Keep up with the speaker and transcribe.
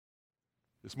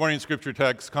This morning's scripture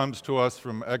text comes to us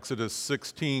from Exodus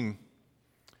 16,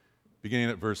 beginning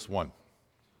at verse 1.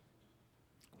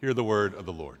 Hear the word of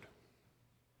the Lord.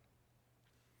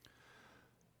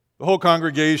 The whole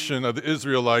congregation of the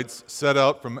Israelites set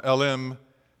out from Elim,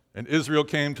 and Israel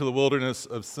came to the wilderness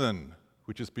of Sin,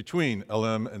 which is between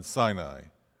Elim and Sinai,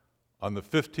 on the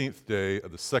 15th day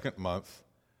of the second month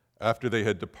after they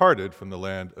had departed from the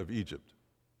land of Egypt.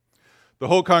 The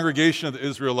whole congregation of the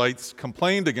Israelites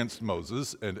complained against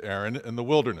Moses and Aaron in the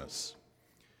wilderness.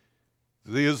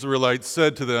 The Israelites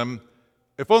said to them,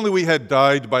 "If only we had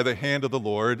died by the hand of the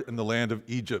Lord in the land of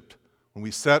Egypt, when we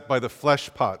sat by the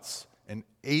flesh pots and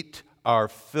ate our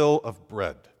fill of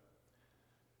bread.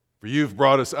 For you've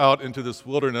brought us out into this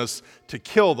wilderness to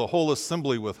kill the whole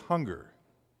assembly with hunger."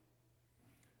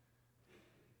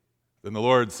 Then the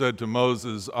Lord said to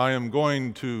Moses, "I am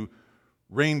going to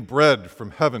rain bread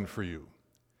from heaven for you.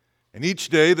 And each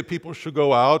day the people shall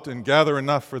go out and gather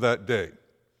enough for that day.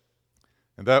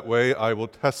 And that way I will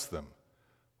test them,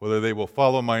 whether they will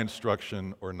follow my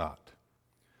instruction or not.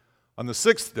 On the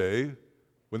sixth day,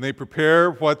 when they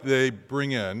prepare what they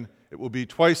bring in, it will be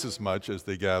twice as much as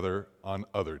they gather on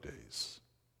other days."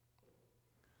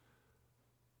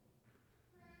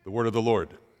 The word of the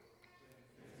Lord.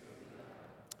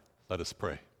 Let us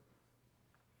pray.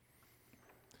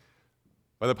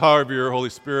 By the power of your Holy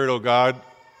Spirit, O God,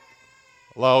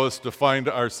 allow us to find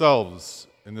ourselves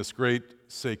in this great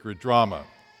sacred drama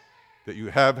that you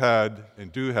have had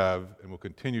and do have and will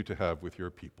continue to have with your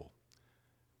people.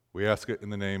 We ask it in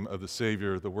the name of the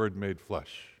Savior, the Word made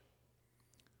flesh.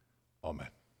 Amen.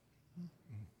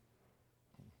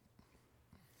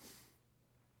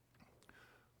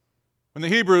 When the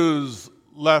Hebrews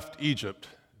left Egypt,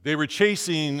 they were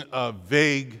chasing a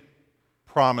vague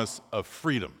promise of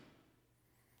freedom,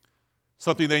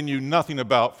 something they knew nothing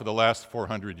about for the last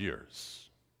 400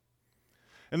 years.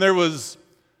 And there was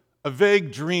a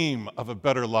vague dream of a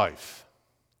better life,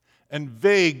 and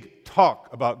vague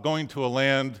talk about going to a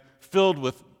land filled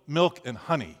with milk and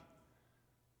honey.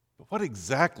 But what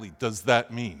exactly does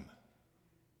that mean?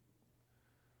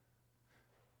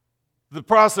 The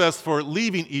process for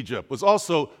leaving Egypt was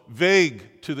also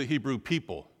vague to the Hebrew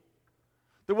people.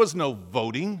 There was no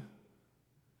voting.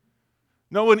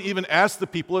 No one even asked the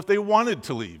people if they wanted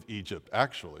to leave Egypt,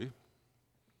 actually.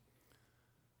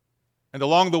 And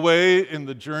along the way in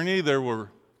the journey, there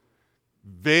were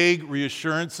vague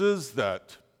reassurances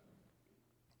that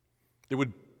they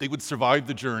would survive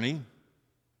the journey.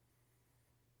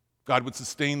 God would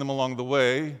sustain them along the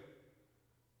way.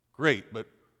 Great, but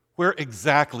where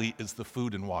exactly is the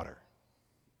food and water?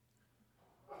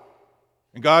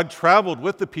 And God traveled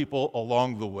with the people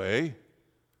along the way,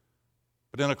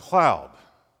 but in a cloud.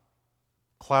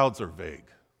 Clouds are vague.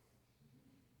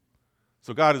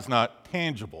 So God is not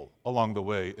tangible along the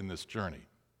way in this journey.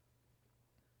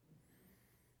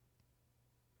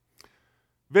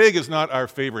 Vague is not our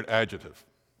favorite adjective.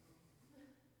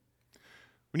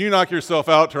 When you knock yourself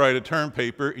out to write a term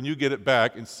paper and you get it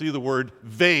back and see the word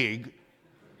vague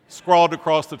scrawled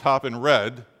across the top in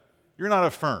red, you're not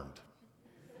affirmed.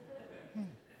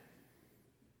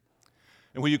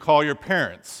 And when you call your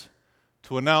parents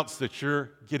to announce that you're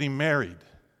getting married,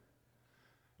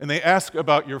 and they ask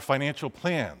about your financial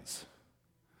plans,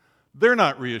 they're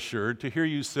not reassured to hear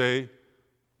you say,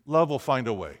 "Love will find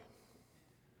a way."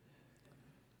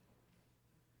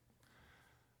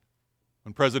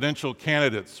 When presidential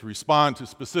candidates respond to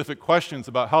specific questions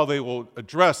about how they will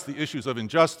address the issues of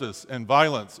injustice and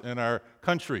violence in our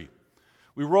country,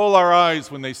 we roll our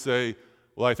eyes when they say,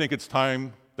 "Well, I think it's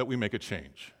time that we make a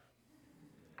change."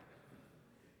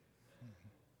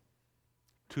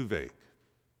 Too vague.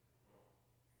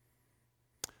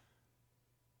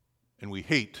 And we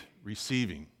hate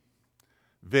receiving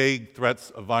vague threats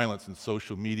of violence in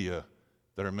social media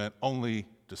that are meant only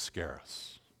to scare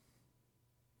us.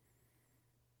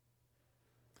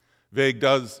 Vague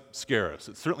does scare us.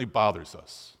 It certainly bothers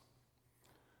us.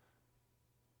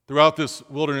 Throughout this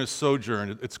wilderness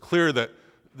sojourn, it's clear that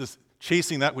this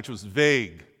chasing that which was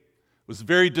vague was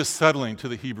very dissettling to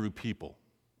the Hebrew people.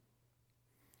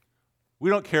 We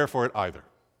don't care for it either.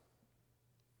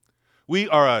 We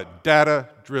are a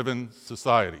data-driven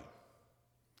society.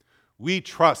 We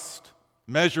trust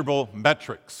measurable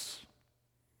metrics.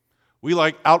 We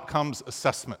like outcomes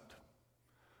assessment.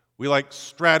 We like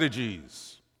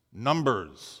strategies,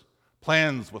 numbers,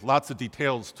 plans with lots of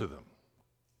details to them.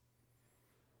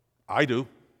 I do.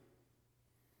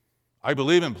 I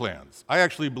believe in plans. I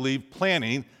actually believe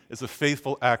planning is a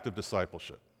faithful act of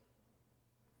discipleship.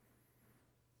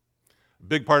 A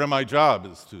big part of my job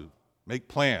is to make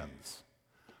plans.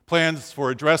 plans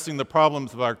for addressing the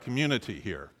problems of our community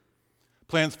here,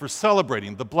 plans for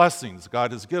celebrating the blessings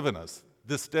God has given us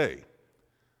this day,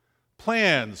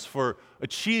 plans for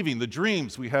achieving the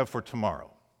dreams we have for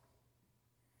tomorrow.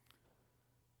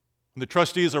 When the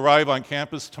trustees arrive on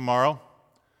campus tomorrow,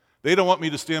 they don't want me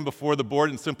to stand before the board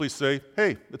and simply say,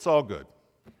 hey, it's all good.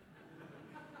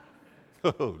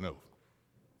 Oh, no.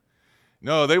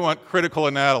 No, they want critical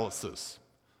analysis,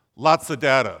 lots of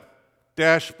data,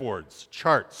 dashboards,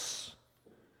 charts,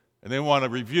 and they want to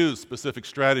review specific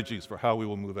strategies for how we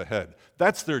will move ahead.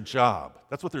 That's their job.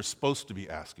 That's what they're supposed to be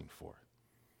asking for.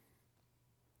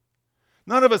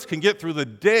 None of us can get through the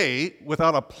day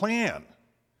without a plan.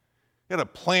 You got to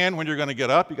plan when you're going to get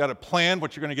up. You got to plan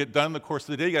what you're going to get done in the course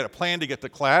of the day. You got to plan to get to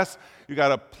class. You got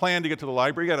to plan to get to the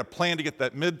library. You got to plan to get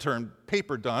that midterm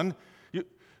paper done.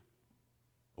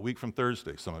 A week from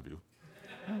Thursday, some of you.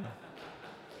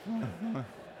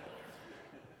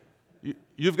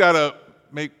 You've got to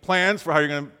make plans for how you're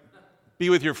going to be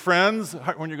with your friends,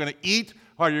 when you're going to eat,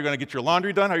 how you're going to get your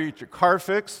laundry done, how you get your car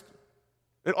fixed.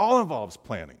 It all involves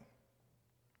planning.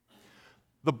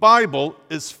 The Bible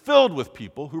is filled with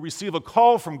people who receive a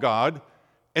call from God,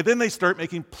 and then they start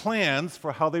making plans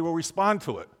for how they will respond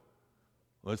to it.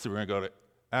 Let's say we're going to go to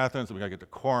Athens, and we got to get to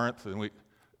Corinth, and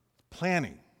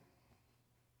planning.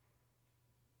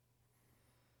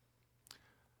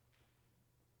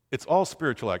 It's all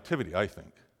spiritual activity, I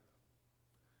think.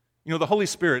 You know, the Holy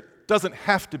Spirit doesn't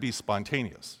have to be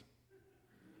spontaneous.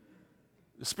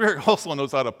 The Spirit also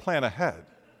knows how to plan ahead.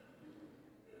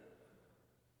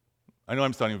 I know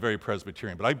I'm sounding very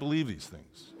Presbyterian, but I believe these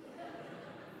things.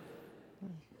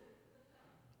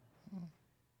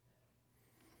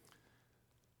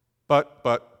 But,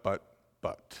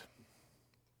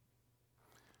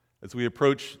 as we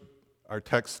approach our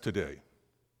text today,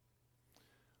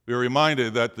 we are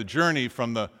reminded that the journey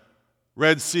from the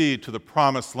Red Sea to the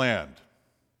Promised Land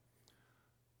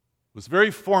was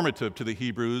very formative to the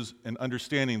Hebrews in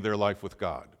understanding their life with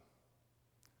God.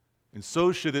 And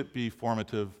so should it be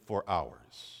formative for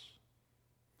ours.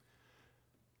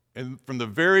 And from the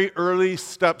very early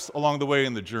steps along the way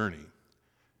in the journey,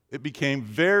 it became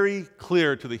very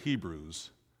clear to the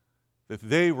Hebrews that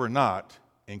they were not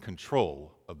in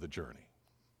control of the journey.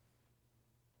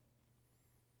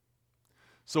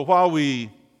 So while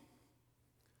we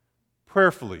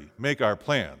prayerfully make our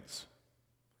plans,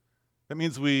 that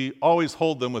means we always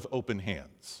hold them with open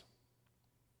hands.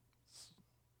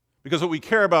 Because what we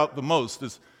care about the most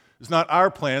is not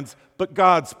our plans, but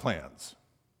God's plans.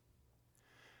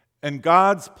 And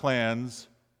God's plans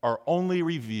are only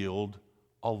revealed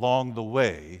along the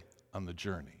way on the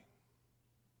journey.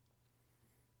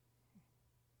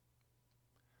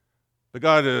 But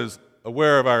God is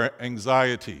aware of our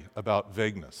anxiety about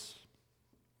vagueness.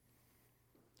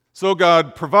 So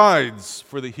God provides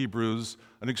for the Hebrews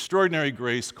an extraordinary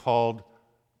grace called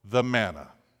the manna.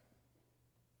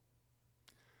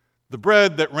 The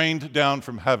bread that rained down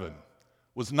from heaven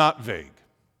was not vague.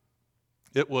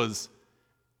 It was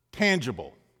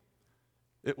tangible.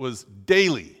 It was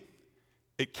daily.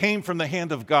 It came from the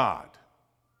hand of God.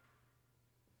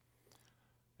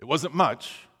 It wasn't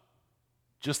much,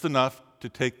 just enough to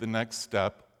take the next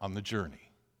step on the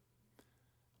journey.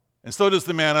 And so does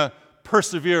the manna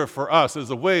persevere for us as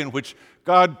a way in which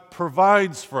God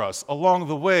provides for us along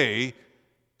the way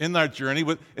in our journey,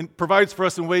 and provides for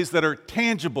us in ways that are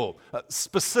tangible,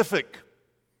 specific,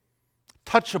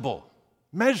 touchable,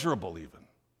 measurable even.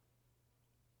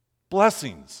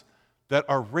 Blessings that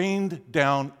are rained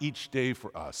down each day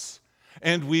for us.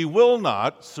 And we will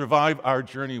not survive our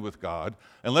journey with God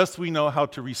unless we know how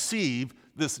to receive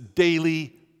this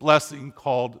daily blessing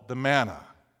called the manna.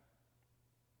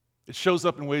 It shows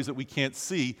up in ways that we can't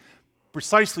see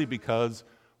precisely because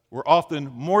we're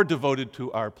often more devoted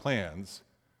to our plans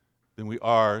than we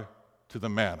are to the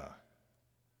manna.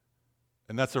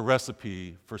 And that's a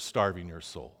recipe for starving your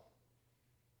soul.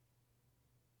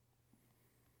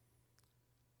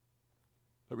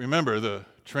 But remember, the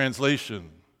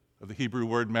translation of the Hebrew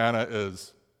word manna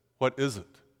is, what is it?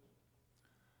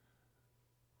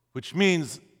 Which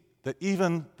means that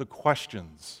even the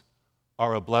questions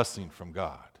are a blessing from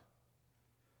God.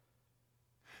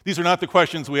 These are not the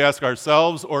questions we ask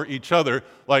ourselves or each other,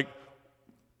 like,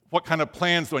 what kind of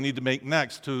plans do I need to make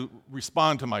next to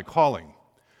respond to my calling?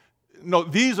 No,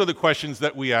 these are the questions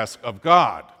that we ask of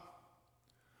God.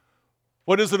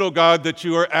 What is it, O God, that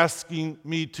you are asking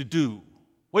me to do?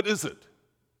 What is it?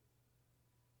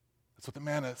 That's what the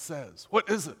manna says. What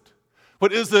is it?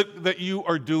 What is it that you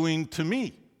are doing to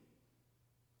me?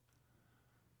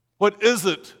 What is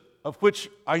it of which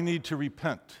I need to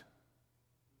repent?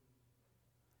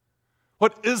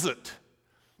 What is it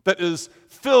that is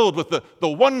filled with the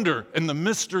wonder and the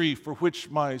mystery for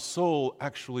which my soul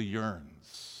actually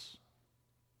yearns?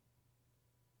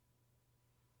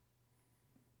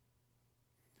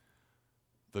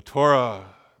 The Torah,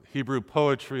 Hebrew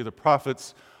poetry, the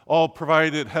prophets all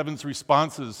provided heaven's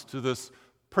responses to this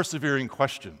persevering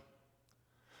question.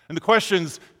 And the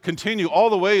questions continue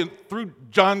all the way through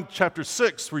John chapter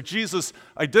 6, where Jesus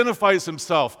identifies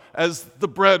himself as the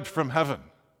bread from heaven.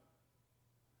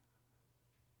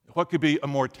 What could be a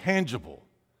more tangible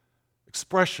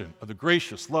expression of the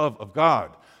gracious love of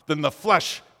God than the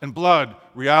flesh and blood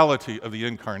reality of the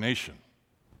incarnation?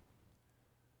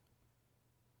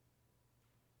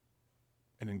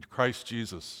 And in Christ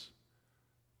Jesus,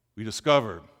 we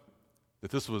discovered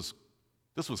that this was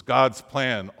God's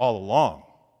plan all along,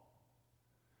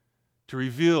 to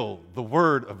reveal the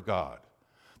Word of God,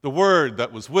 the Word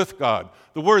that was with God,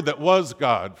 the Word that was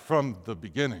God from the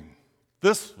beginning.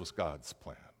 This was God's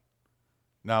plan.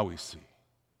 Now we see.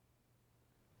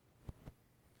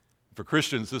 For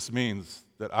Christians, this means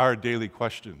that our daily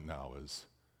question now is,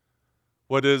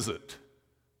 what is it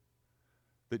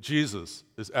that Jesus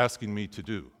is asking me to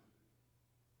do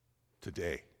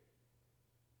today?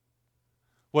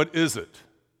 What is it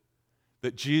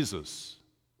that Jesus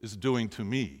is doing to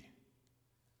me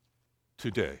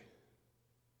today?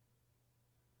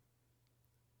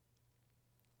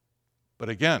 But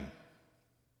again,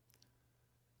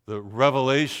 the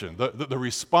revelation, the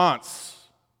response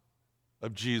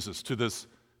of Jesus to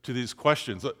these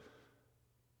questions,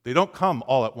 they don't come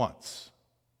all at once.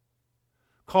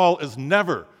 Call is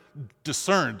never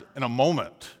discerned in a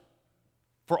moment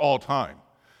for all time.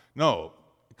 No,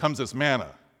 it comes as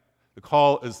manna. The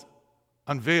call is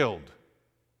unveiled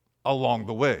along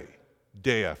the way,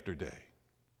 day after day.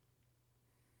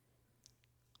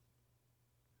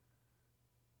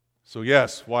 So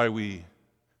yes, why we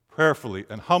prayerfully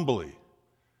and humbly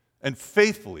and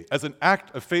faithfully, as an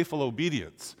act of faithful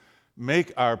obedience,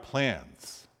 make our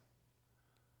plans.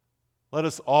 Let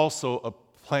us also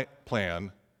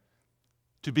plan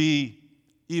to be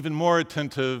even more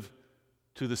attentive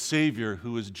to the Savior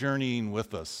who is journeying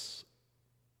with us.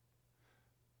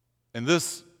 And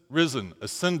this risen,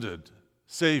 ascended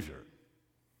Savior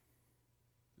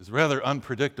is rather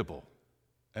unpredictable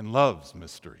and loves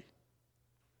mystery.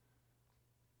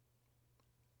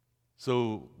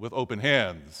 So, with open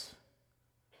hands,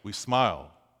 we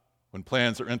smile when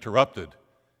plans are interrupted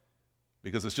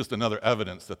because it's just another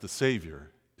evidence that the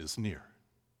Savior is near.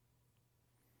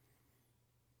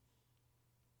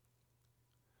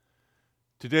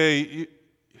 Today,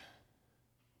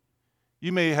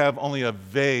 you may have only a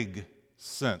vague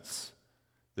sense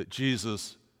that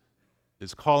Jesus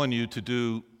is calling you to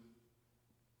do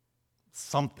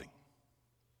something.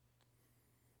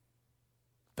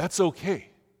 That's okay,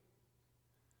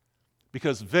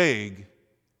 because vague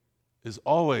is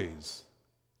always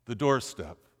the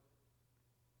doorstep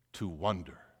to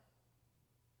wonder.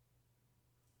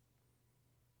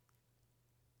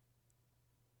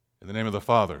 In the name of the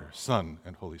Father, Son,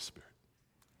 and Holy Spirit.